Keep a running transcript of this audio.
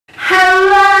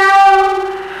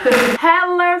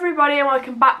everybody and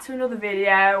welcome back to another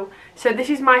video. So this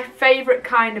is my favourite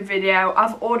kind of video.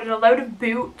 I've ordered a load of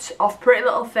boots off Pretty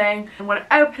Little Thing. I'm going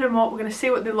to open them up, we're going to see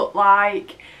what they look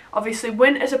like. Obviously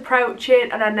winter's approaching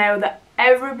and I know that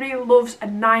everybody loves a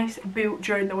nice boot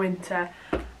during the winter.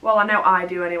 Well, I know I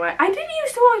do anyway. I didn't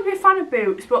used to always be a fan of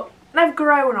boots, but they've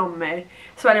grown on me.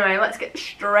 So anyway, let's get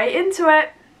straight into it.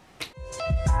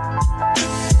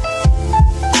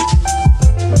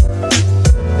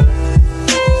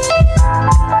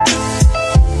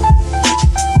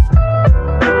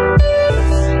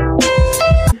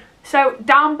 So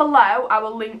down below I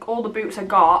will link all the boots I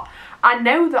got. I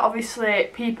know that obviously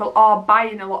people are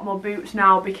buying a lot more boots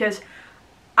now because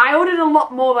I ordered a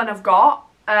lot more than I've got,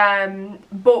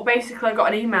 but basically I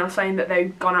got an email saying that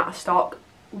they've gone out of stock.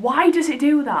 Why does it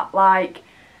do that? Like,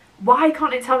 why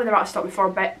can't it tell me they're out of stock before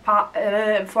I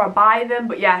buy them?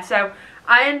 But yeah, so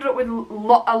I ended up with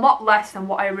a lot less than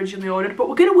what I originally ordered, but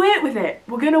we're going to work with it.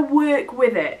 We're going to work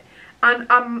with it. And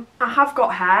I have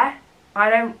got hair. I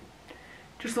don't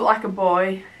just look like a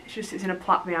boy. It's just it's in a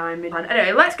plait behind me. And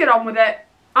anyway, let's get on with it.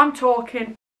 I'm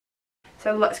talking.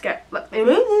 So let's get on with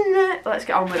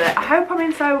it. I hope I'm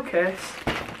in focus.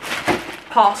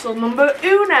 Parcel number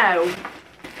uno.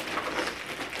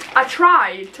 I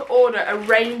tried to order a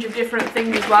range of different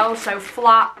things as well. So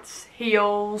flats,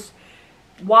 heels,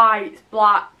 whites,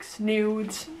 blacks,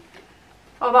 nudes.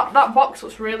 Oh, that box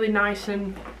looks really nice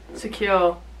and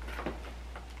secure.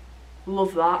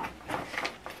 Love that.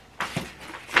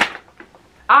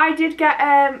 I did get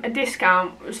a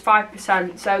discount. It was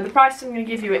 5%, so the price I'm going to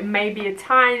give you, it may be a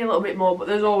tiny little bit more, but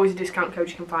there's always a discount code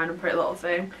you can find on Pretty Little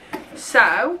Thing.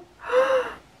 So,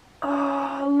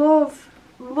 oh, love.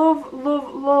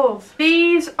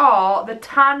 These are the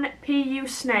Tan PU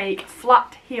Snake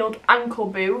flat-heeled ankle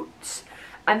boots,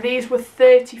 and these were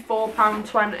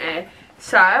 £34.20.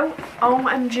 So,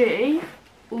 OMG,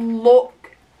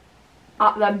 look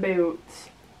at them boots.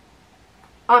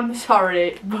 I'm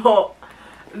sorry, but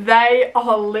they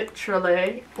are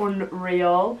literally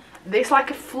unreal. It's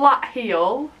like a flat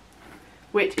heel,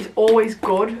 which is always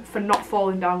good for not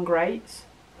falling down grates.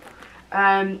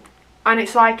 And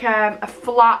it's like a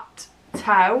flat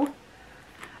toe,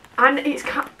 and it's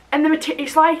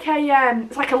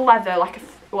like a leather,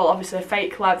 well, obviously a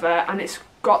fake leather, and it's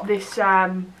got this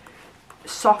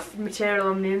soft material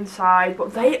on the inside.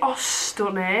 But they are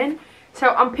stunning. So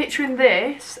I'm picturing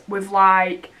this with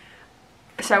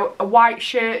so a white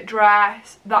shirt,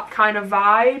 dress, that kind of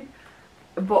vibe.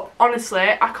 But honestly,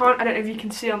 I don't know if you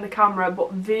can see on the camera,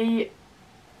 but the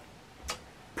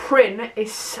print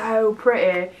is so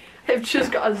pretty. They've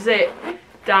just got a zip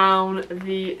down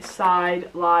the side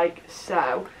like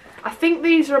so. I think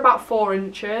these are about 4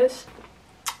 inches.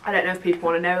 I don't know if people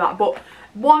want to know that, but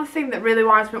one thing that really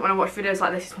winds me up when I watch videos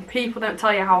like this is when people don't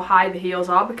tell you how high the heels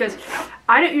are, because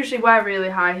I don't usually wear really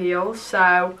high heels,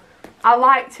 so I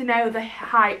like to know the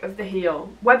height of the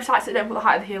heel. Websites that don't put the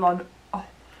height of the heel on. Oh.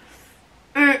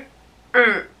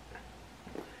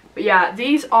 But yeah,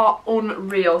 these are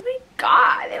unreal. Oh my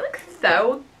god, they look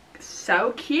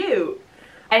so cute.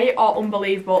 They are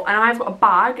unbelievable, and I've got a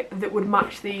bag that would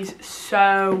match these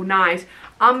so nice.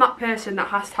 I'm that person that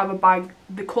has to have a bag,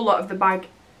 the colour of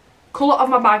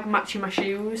my bag matching my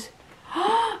shoes.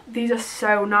 These are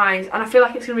so nice, and I feel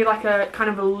like it's going to be like a kind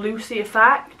of a Lucy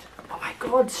effect. Oh my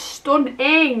god,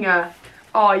 stunning!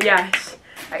 Oh yes,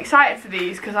 excited for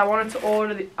these because I wanted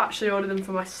to actually order them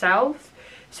for myself.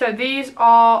 So these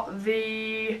are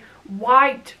the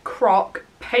white Croc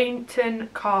Painting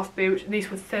calf boots. These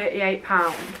were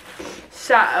 £38.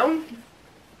 So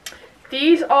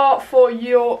these are for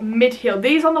your mid heel.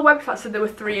 These on the website said they were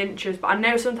 3 inches, but I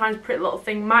know sometimes Pretty Little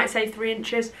Thing might say 3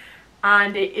 inches,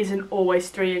 and it isn't always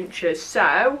 3 inches.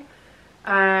 So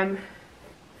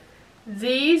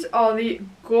these are the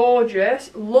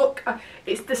gorgeous look.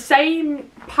 It's the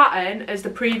same pattern as the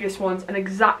previous ones and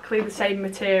exactly the same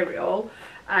material.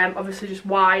 Obviously just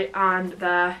white, and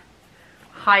they're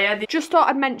higher. Just thought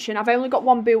I'd mention I've only got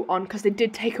one boot on because they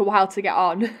did take a while to get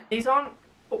on. These aren't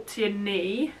up to your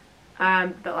knee,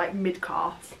 they're like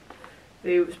mid-calf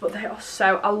boots, but they are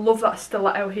so, I love that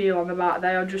stiletto heel on the back.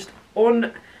 They are just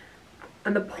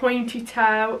and the pointy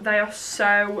toe, they are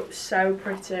so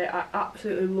pretty. I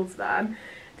absolutely love them.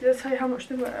 Did I tell you how much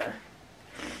they were?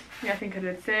 Yeah, I think I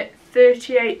did.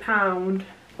 £38.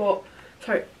 But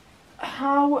sorry,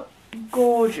 how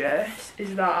gorgeous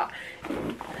is that?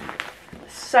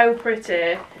 So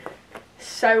pretty,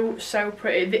 so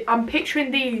pretty. I'm picturing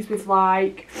these with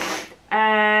like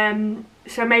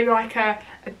so maybe like a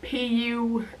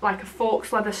PU, like a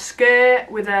Forks leather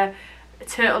skirt with a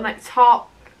turtleneck top.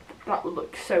 That would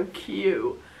look so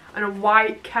cute. and a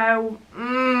white coat.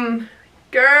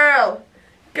 Girl,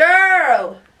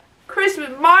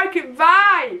 Christmas market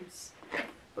vibes.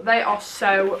 But they are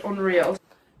so unreal.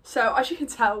 So as you can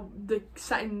tell, the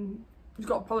setting has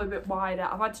got probably a bit wider.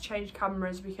 I've had to change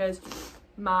cameras because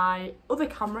my other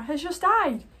camera has just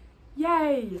died.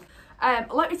 Yay.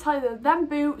 Let me tell you that them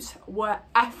boots were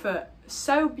effort.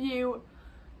 So beautiful,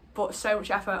 but so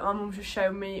much effort. My mum just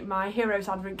showed me my Heroes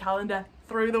advent calendar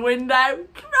through the window.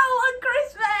 Crawl on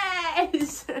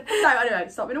Christmas! So anyway,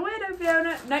 stop being a weirdo,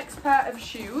 Fiona. Next pair of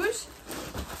shoes.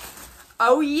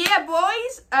 Oh yeah,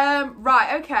 boys.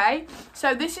 Right, okay.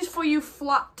 So this is for you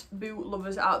flat boot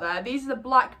lovers out there. These are the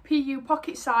black PU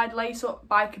pocket side lace up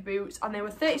biker boots, and they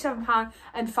were £37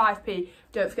 and 5p.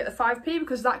 Don't forget the 5p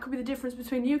because that could be the difference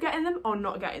between you getting them or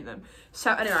not getting them.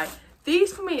 So anyway,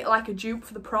 these for me are like a dupe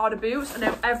for the Prada boots. I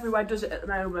know everywhere does it at the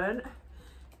moment,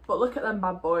 but look at them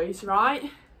bad boys, right?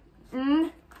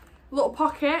 Little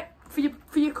pocket for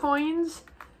your coins.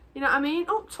 You know what I mean?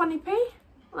 Oh, 20p.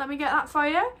 Let me get that for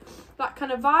you. That kind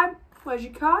of vibe. Where's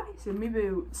your card? It's in my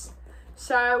boots.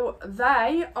 So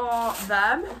they are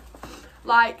them.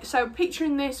 Like, so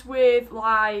picturing this with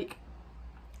like,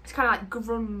 it's kind of like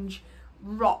grunge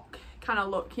rock kind of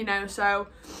look, you know. So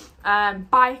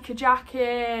biker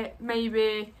jacket,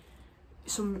 maybe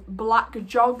some black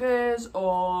joggers,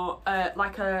 or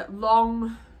like a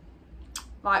long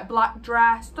like black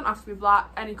dress. Don't have to be black,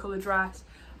 any colour dress.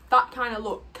 That kind of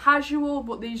look, casual,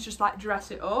 but these just like dress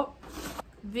it up.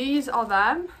 These are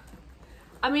them.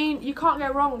 I mean, you can't go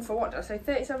wrong for, what did I say,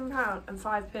 £37 and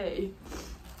 5p.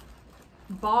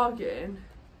 Bargain.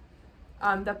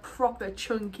 They're proper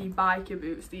chunky biker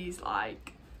boots, these,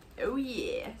 like, oh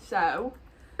yeah. So,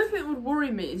 if it would worry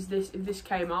me is this, if this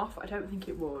came off. I don't think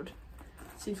it would.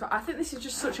 I think this is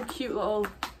just such a cute little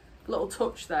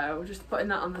touch though, just putting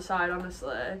that on the side,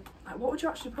 honestly. Like, what would you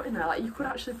actually put in there? Like, you could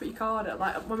actually put your card in.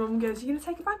 Like, my mum goes, "Are you gonna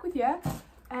take a bag with you?"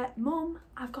 Mum,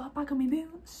 I've got a bag on my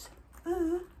boots.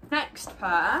 Next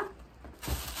pair.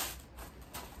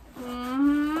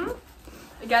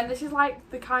 Again, this is like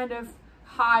the kind of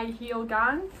high heel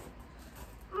gang.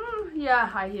 Yeah,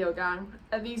 high heel gang.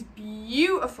 Are these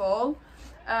beautiful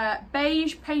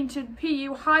beige painted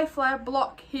PU high flare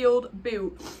block heeled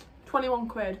boot. 21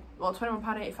 quid, well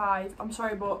 £21.85, I'm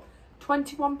sorry, but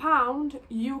 £21,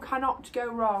 you cannot go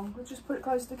wrong. Let's just put it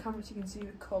close to the camera so you can see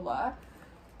the colour.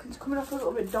 It's coming off a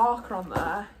little bit darker on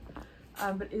there,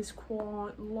 but it is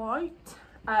quite light.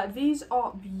 These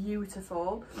are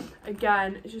beautiful.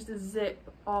 Again, it's just a zip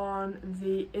on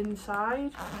the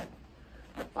inside,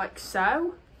 like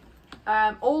so.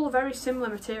 All a very similar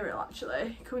material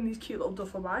actually, come in these cute little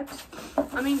duffel bags.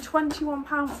 I mean,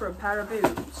 £21 for a pair of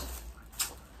boots.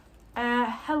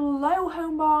 Hello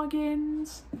Home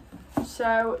Bargains.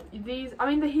 So these, I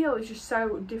mean, the heel is just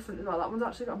so different as well. That one's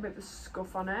actually got a bit of a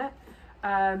scuff on it,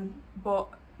 but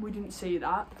we didn't see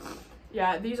that.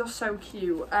 Yeah, these are so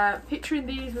cute. Picturing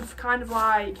these with kind of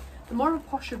like, they're more of a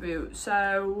posher boot.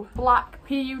 So black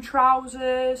PU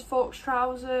trousers, Forks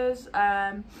trousers,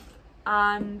 and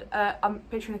I'm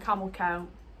picturing a camel coat.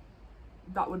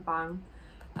 That would bang.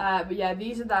 But yeah,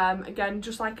 these are them. Again,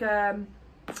 just like a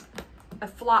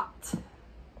flat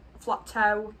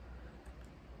toe,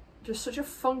 just such a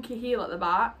funky heel at the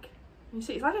back. You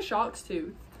see, it's like a shark's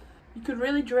tooth. You could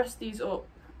really dress these up.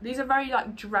 These are very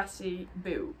like dressy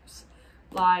boots,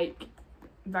 like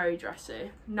very dressy.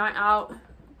 Night out,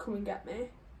 come and get me.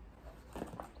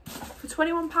 For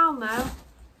 £21 now,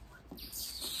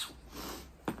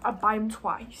 I'd buy them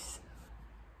twice.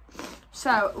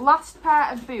 So, last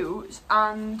pair of boots,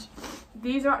 and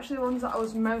these are actually the ones that I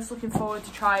was most looking forward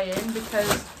to trying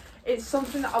because it's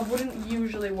something that I wouldn't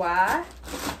usually wear.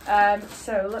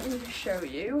 So, let me just show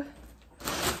you.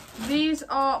 These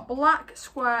are black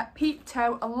square peep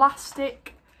toe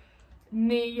elastic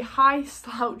knee high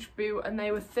slouch boot, and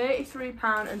they were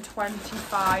 £33 and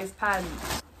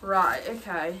 25p. Right,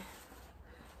 okay.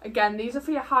 Again, these are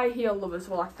for your high heel lovers,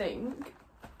 well, I think.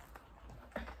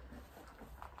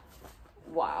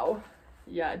 Wow.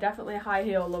 Yeah, definitely a high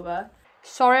heel lover.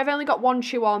 Sorry, I've only got one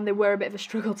shoe on. They were a bit of a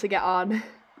struggle to get on.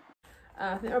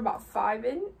 I think they're about 5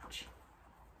 inch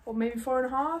or maybe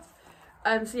 4.5.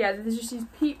 So yeah, there's just these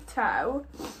peep toe.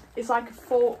 It's like a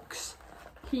Forks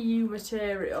PU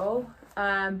material.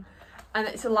 And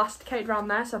it's elasticated around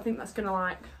there, so I think that's gonna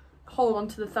like hold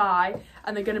onto the thigh,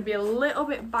 and they're gonna be a little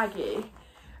bit baggy.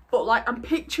 But like, I'm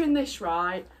picturing this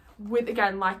right with,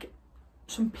 again, like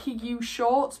some PU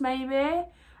shorts maybe,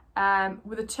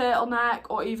 with a turtleneck,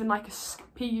 or even like a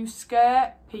PU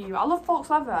skirt. I love Forks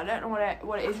leather. I don't know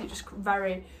what it is. It's just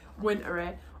very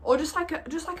wintry. Or just like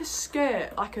a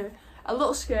skirt, like a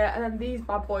little skirt and then these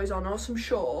bad boys on, or some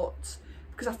shorts,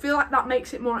 because I feel like that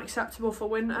makes it more acceptable for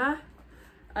winter.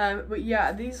 But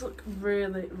yeah, these look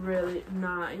really, really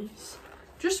nice.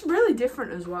 Just really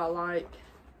different as well, like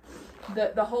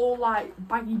the whole like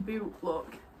baggy boot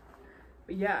look.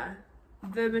 But yeah,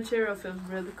 the material feels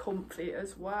really comfy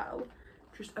as well.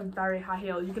 Just a very high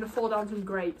heel. You're gonna fall down some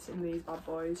grapes in these bad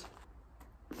boys.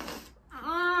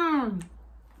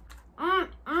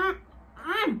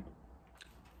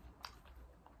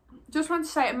 Just want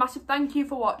to say a massive thank you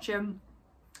for watching.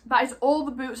 That is all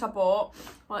the boots I bought.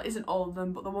 Well, it isn't all of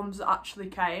them, but the ones that actually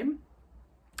came.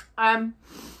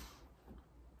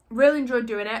 Really enjoyed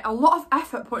doing it. A lot of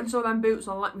effort putting some of them boots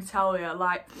on, let me tell you.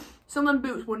 Like, some of them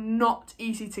boots were not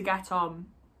easy to get on.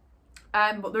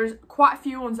 But there's quite a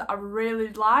few ones that I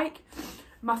really like.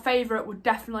 My favourite were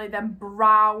definitely them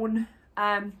brown,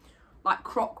 like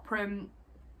croc print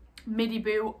midi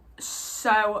boot.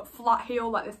 So flat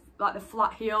heel, like the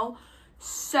flat heel.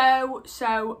 So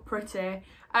pretty.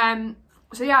 So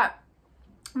yeah,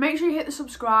 make sure you hit the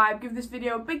subscribe, give this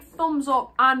video a big thumbs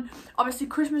up, and obviously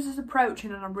Christmas is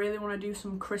approaching and I really want to do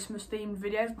some Christmas themed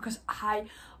videos because I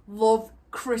love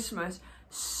Christmas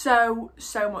so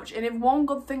much, and if one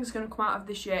good thing's going to come out of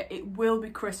this year, it will be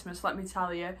Christmas, let me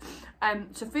tell you.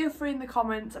 So feel free in the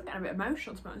comments, I'm getting a bit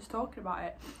emotional to be honest talking about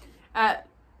it.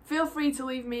 Feel free to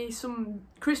leave me some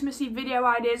Christmassy video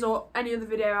ideas or any other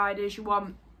video ideas you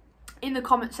want in the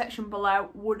comment section below.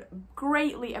 Would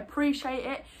greatly appreciate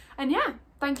it. And yeah,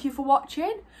 thank you for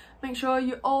watching. Make sure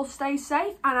you all stay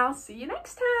safe and I'll see you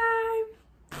next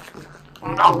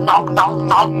time.